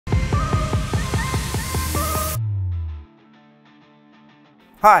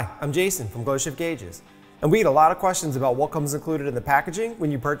Hi, I'm Jason from GlowShift Gauges, and we get a lot of questions about what comes included in the packaging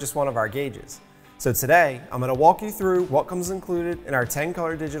when you purchase one of our gauges. So today, I'm going to walk you through what comes included in our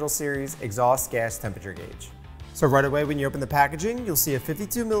 10-color digital series exhaust gas temperature gauge. So right away when you open the packaging, you'll see a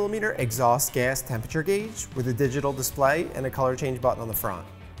 52mm exhaust gas temperature gauge with a digital display and a color change button on the front.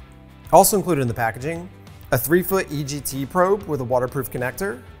 Also included in the packaging, a 3-foot EGT probe with a waterproof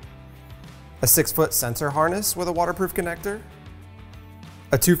connector, a 6-foot sensor harness with a waterproof connector,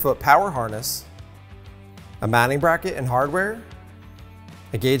 a 2-foot power harness, a mounting bracket and hardware,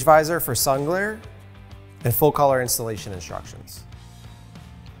 a gauge visor for sun glare, and full color installation instructions.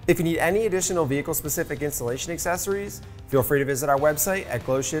 If you need any additional vehicle-specific installation accessories, feel free to visit our website at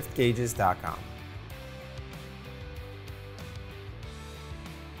glowshiftgauges.com.